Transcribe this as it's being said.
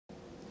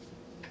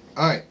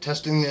Alright,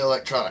 testing the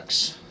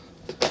electronics.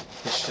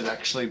 This should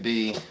actually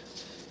be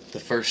the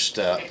first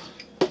step,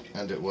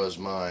 and it was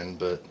mine,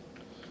 but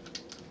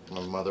my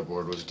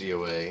motherboard was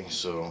DOA,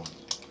 so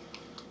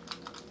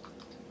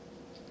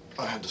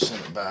I had to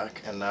send it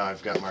back, and now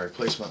I've got my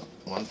replacement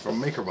one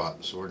from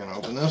MakerBot. So we're going to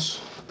open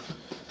this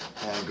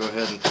and go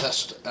ahead and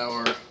test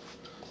our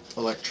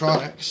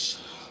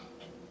electronics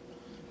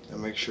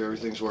and make sure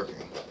everything's working.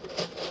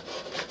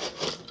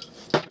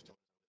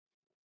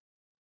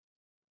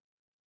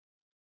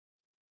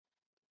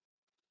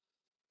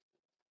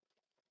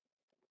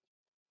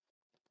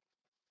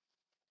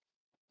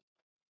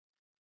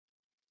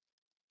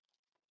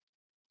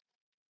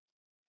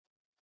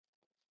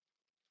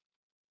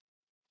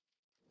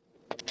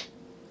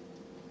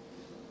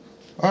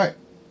 Alright,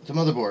 the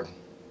motherboard.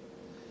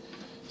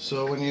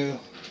 So when you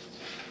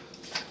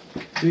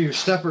do your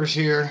steppers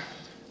here,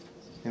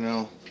 you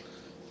know,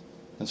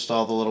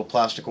 install the little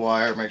plastic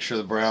wire, make sure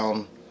the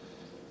brown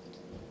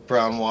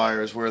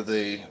wire is where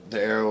the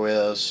arrow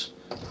is.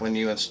 When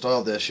you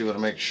install this, you want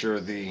to make sure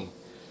the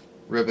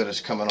ribbon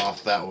is coming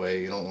off that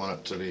way. You don't want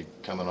it to be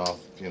coming off,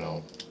 you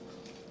know,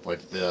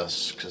 like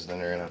this, because then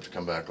you're going to have to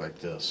come back like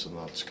this, and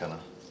that's kind of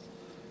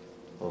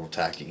a little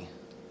tacky.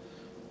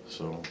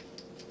 So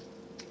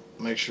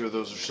make sure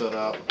those are set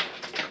out.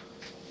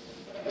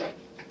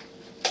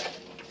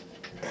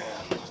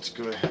 And let's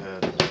go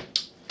ahead and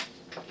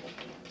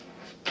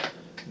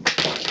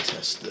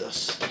test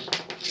this.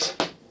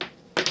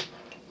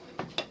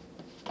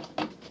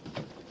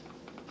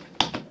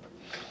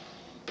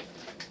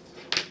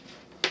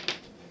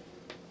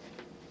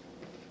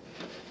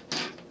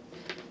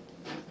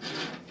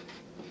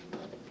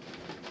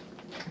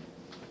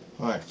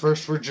 Alright,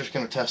 first we're just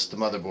going to test the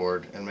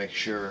motherboard and make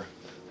sure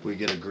we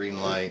get a green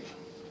light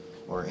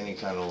or any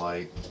kind of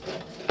light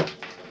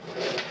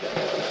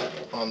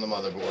on the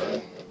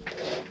motherboard.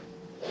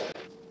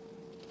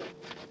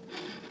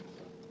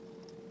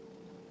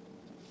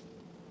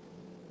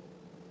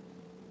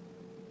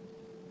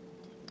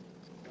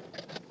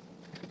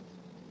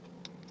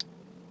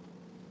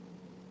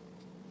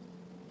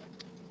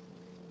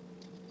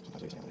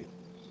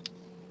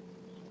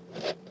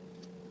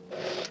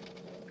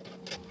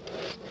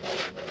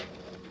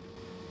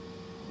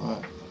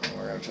 Alright,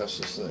 we're going to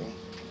test this thing.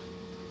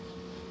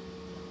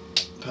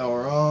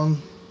 Power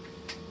on.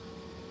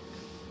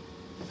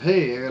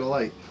 Hey, I got a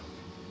light.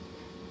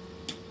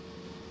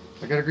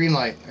 I got a green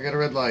light. I got a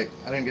red light.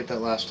 I didn't get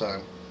that last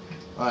time.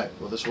 Alright,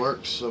 well this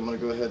works, so I'm going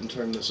to go ahead and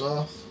turn this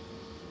off.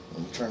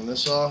 I'm going to turn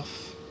this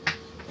off.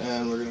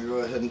 And we're going to go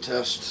ahead and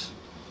test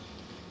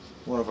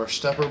one of our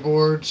stepper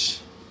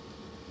boards.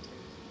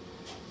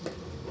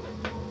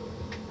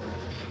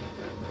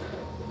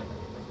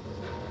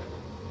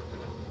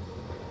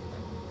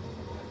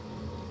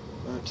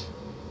 Right.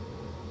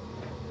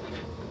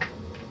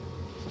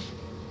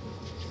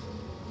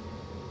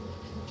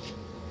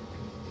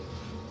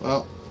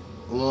 Well,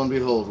 lo and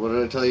behold, what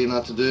did I tell you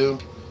not to do?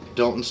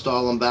 Don't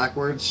install them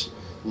backwards.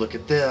 Look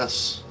at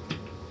this.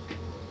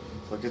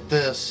 Look at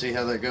this. See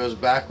how that goes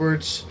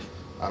backwards?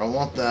 I don't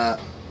want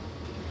that.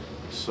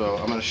 So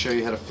I'm going to show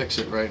you how to fix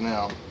it right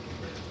now,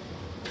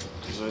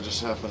 because I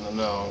just happen to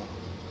know.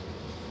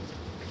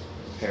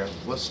 Here,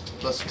 let's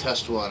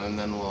test one, and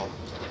then we'll...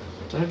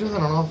 Did I do that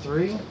on all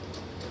three?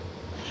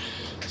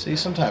 See,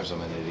 sometimes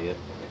I'm an idiot.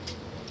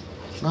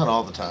 Not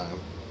all the time,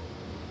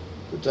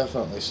 but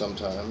definitely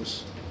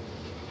sometimes.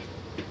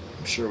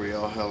 I'm sure we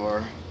all have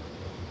our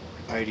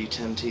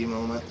ID10T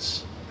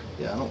moments.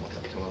 Yeah, I don't want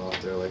that coming off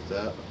there like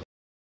that.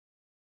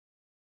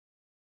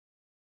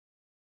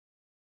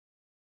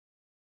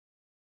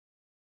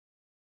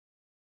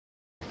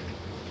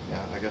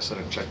 Yeah, I guess I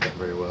didn't check that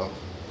very well.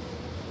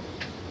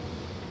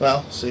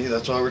 Well, see,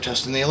 that's why we're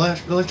testing the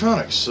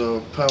electronics.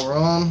 So, power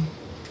on.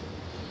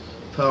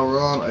 Power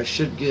on. I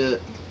should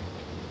get...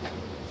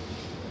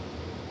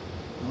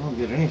 I don't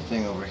get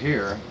anything over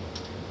here.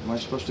 Am I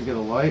supposed to get a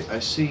light? I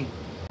see...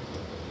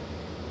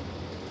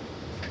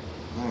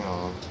 Hang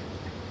on.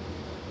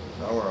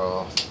 Power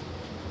off.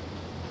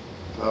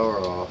 Power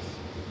off.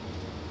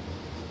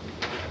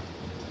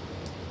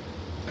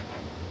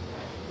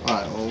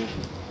 Alright, well...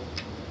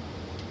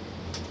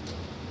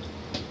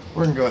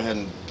 We're going to go ahead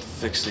and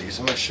fix these.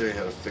 I'm going to show you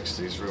how to fix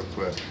these real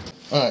quick.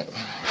 Alright.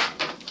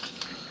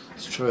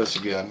 Let's try this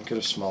again. Get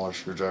a smaller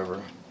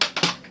screwdriver.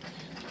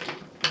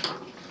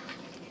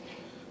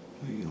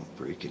 You don't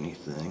break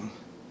anything.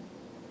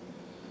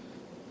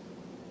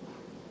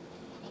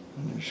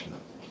 I'm just going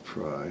to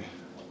pry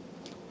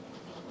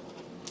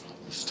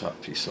this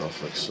top piece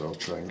off like so. I'll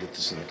try and get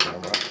this in the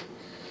camera.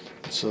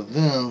 So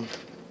then,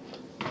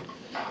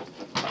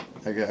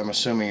 I'm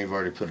assuming you've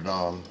already put it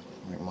on.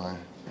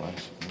 Like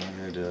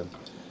I did.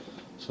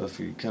 So if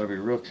you gotta be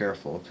real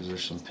careful, because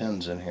there's some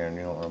pins in here and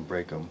you don't want to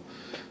break them.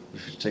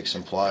 If you take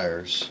some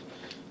pliers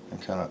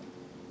and kind of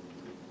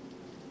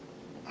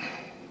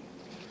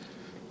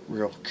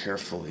real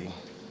carefully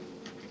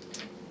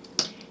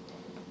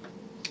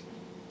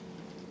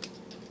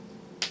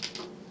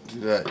do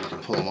that, you can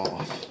pull them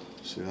off.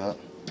 See that?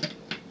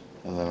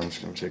 And then I'm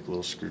just going to take a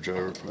little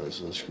screwdriver, probably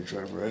this is the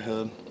screwdriver I had,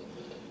 and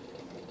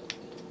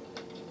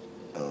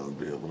I'll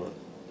be able to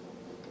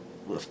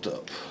lift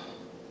up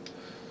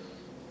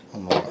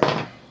on the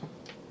wire.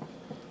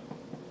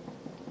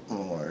 On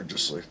the wire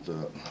just like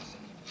that.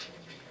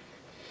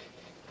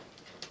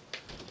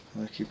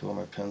 And I keep all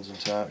my pins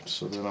intact,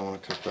 so then I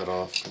want to cut that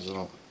off because I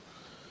don't.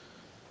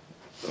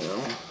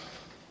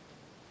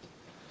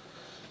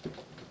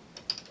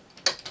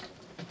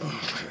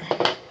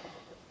 Okay.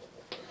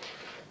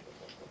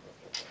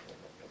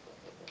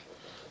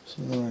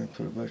 So then I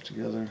put it back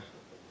together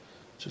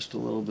just a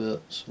little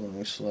bit, so when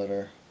we slide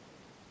our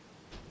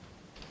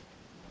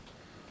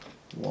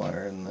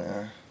wire in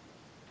there.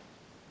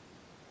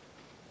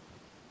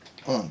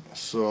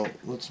 So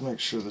let's make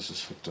sure this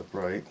is hooked up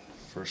right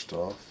first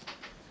off.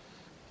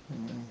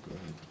 And then go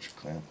ahead and put your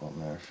clamp on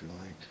there if you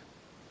like.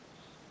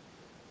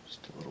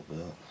 Just a little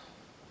bit.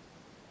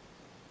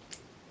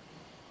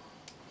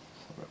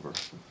 Whatever.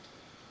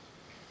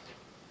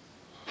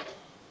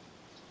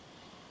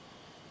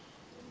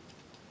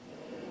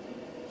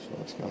 So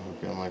it's going to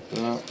hook in like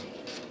that.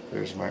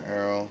 There's my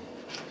arrow.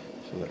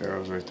 So the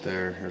arrow's right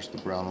there. Here's the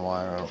brown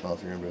wire. I don't know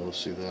if you're going to be able to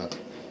see that.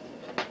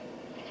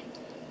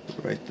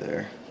 Right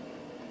there.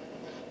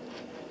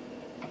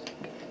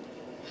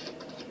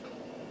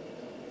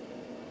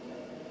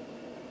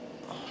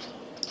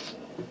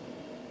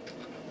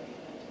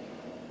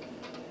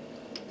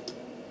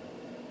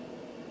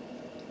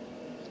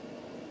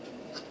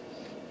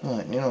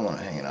 Alright, you don't want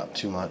to hang it out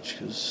too much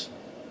because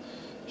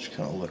it just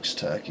kind of looks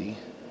tacky.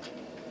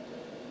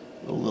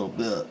 A little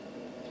bit,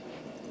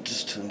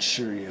 just to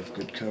ensure you have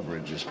good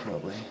coverage, is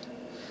probably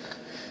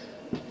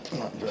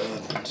not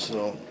bad.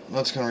 So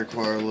that's going to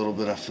require a little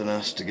bit of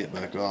finesse to get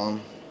back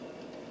on.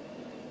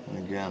 And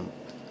again,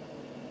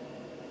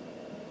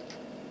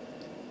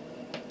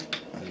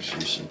 I just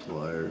use some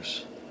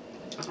pliers.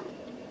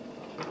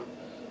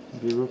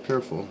 Be real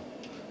careful,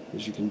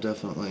 because you can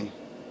definitely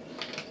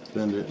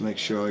bend it. Make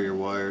sure all your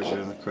wires are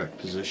in the correct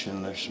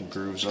position. There's some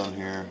grooves on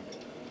here.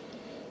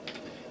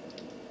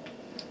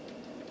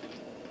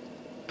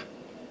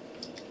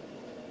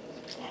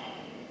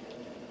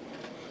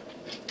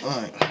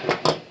 Alright.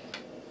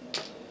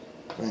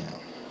 Bam.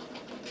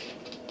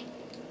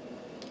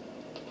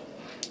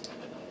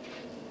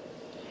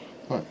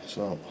 Alright,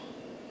 so.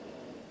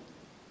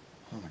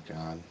 Oh my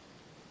god.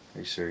 Are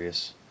you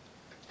serious?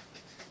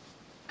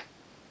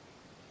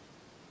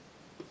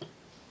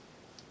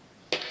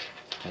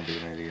 Don't be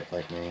an idiot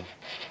like me.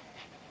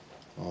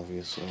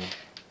 Obviously.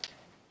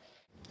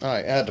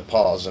 Alright, I had to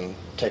pause and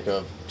take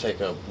a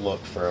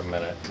look for a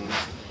minute. And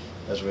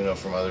as we know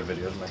from other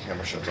videos, my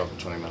camera shuts off in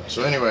 20 minutes.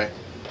 So anyway,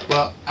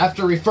 well,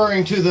 after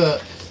referring to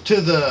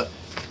the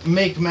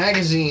Make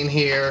magazine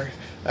here,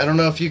 I don't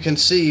know if you can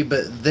see,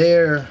 but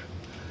their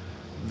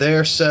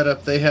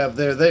setup,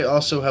 they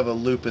also have a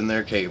loop in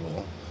their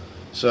cable.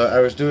 So I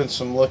was doing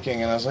some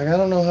looking and I was like, I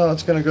don't know how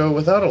it's going to go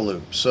without a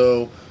loop.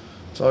 So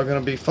it's all going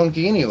to be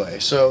funky anyway.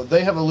 So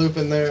they have a loop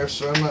in there,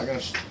 so I'm not going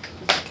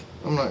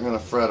to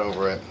fret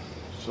over it.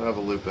 So I have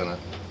a loop in it.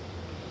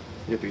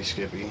 Yippee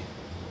skippy.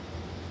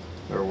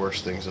 There are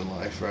worse things in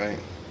life, right?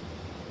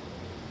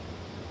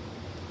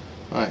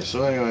 Alright,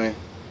 so anyway,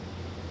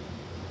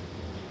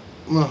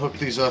 I'm going to hook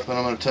these up and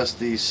I'm going to test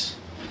these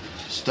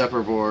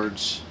stepper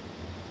boards.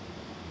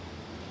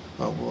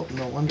 Oh, well,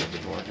 no wonder it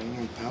didn't work. I didn't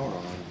even power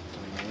on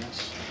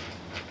this.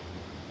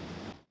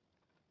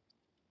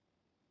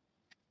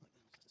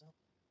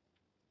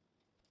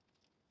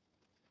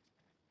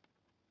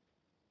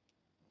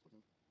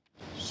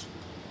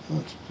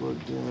 That's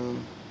plugged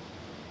in.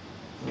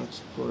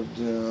 That's plugged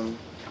in.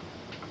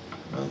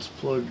 That's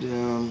plugged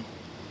in.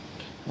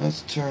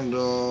 That's turned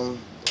on.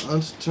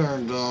 That's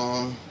turned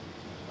on.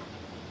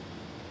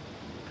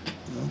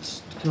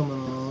 That's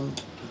coming on.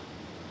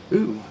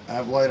 Ooh, I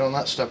have light on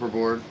that stepper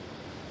board.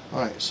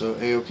 Alright, so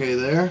A-OK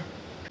there.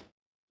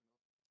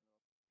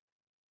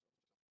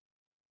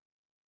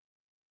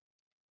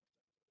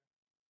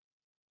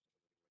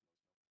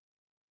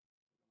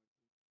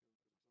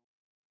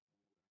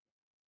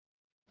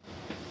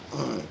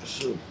 Alright,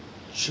 so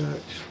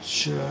check.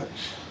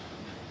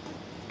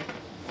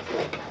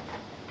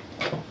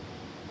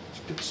 Let's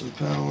get some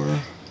power.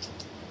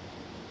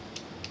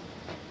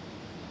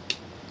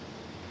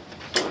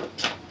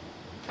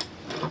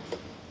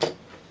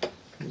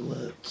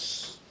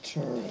 Let's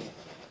turn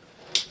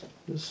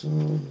this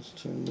on. Let's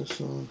turn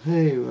this on.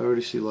 Hey, I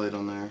already see light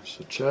on there,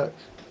 so check.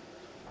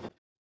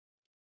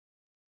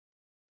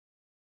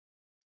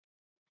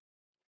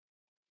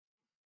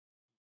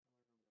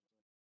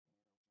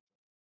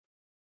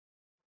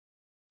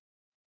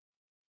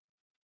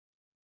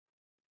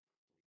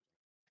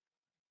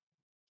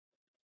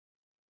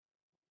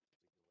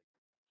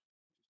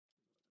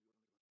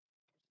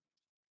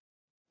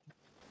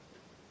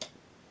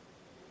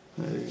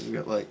 Hey, we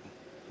got light.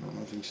 I don't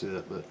know if you can see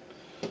that, but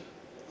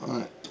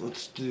alright,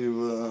 let's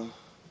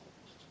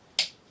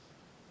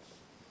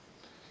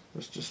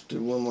just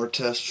do one more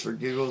test for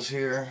giggles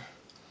here.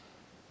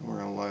 And we're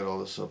gonna light all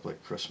this up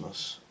like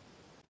Christmas.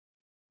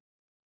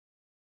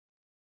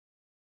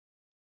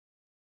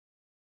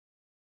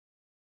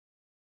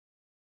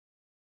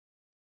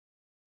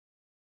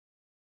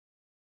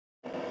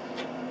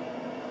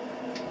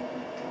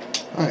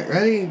 Alright,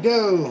 ready?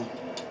 Go!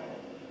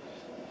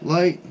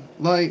 Light,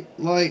 light,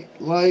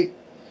 light, light.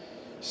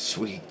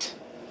 Sweet.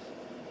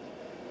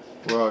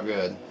 We're all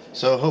good.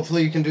 So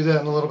hopefully you can do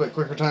that in a little bit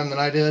quicker time than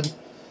I did.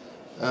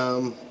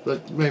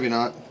 But maybe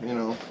not, you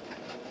know.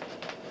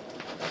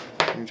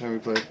 Anytime you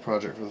play a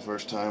project for the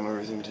first time,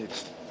 everything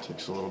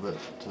takes a little bit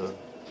to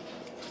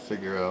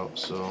figure out,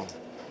 so.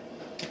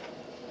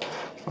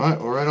 Alright,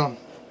 well, right on.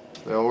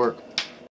 They all work.